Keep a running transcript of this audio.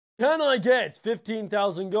Can I get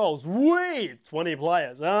 15,000 goals with 20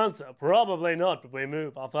 players? Answer, probably not, but we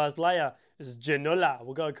move. Our first player is Ginola.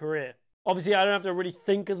 We'll go career. Obviously, I don't have to really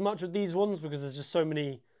think as much with these ones because there's just so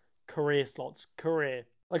many career slots. Career.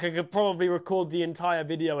 Like, I could probably record the entire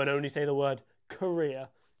video and only say the word career.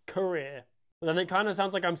 Career. But then it kind of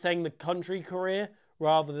sounds like I'm saying the country career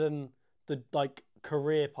rather than the, like,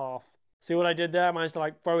 career path. See what I did there? I managed to,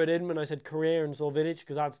 like, throw it in when I said career and saw Vidic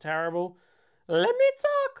because that's terrible. Let me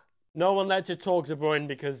talk. No one lets you talk, De Bruyne,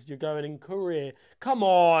 because you're going in career. Come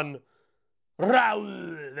on.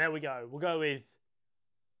 Raul. There we go. We'll go with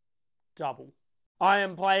double. I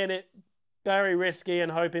am playing it very risky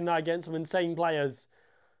and hoping that I get some insane players.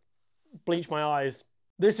 Bleach my eyes.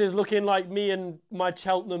 This is looking like me and my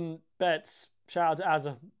Cheltenham bets. Shout out to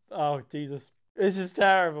Azza. Oh, Jesus. This is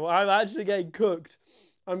terrible. I'm actually getting cooked.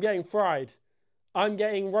 I'm getting fried. I'm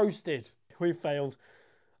getting roasted. We failed.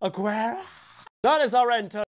 Aguero. That is our end.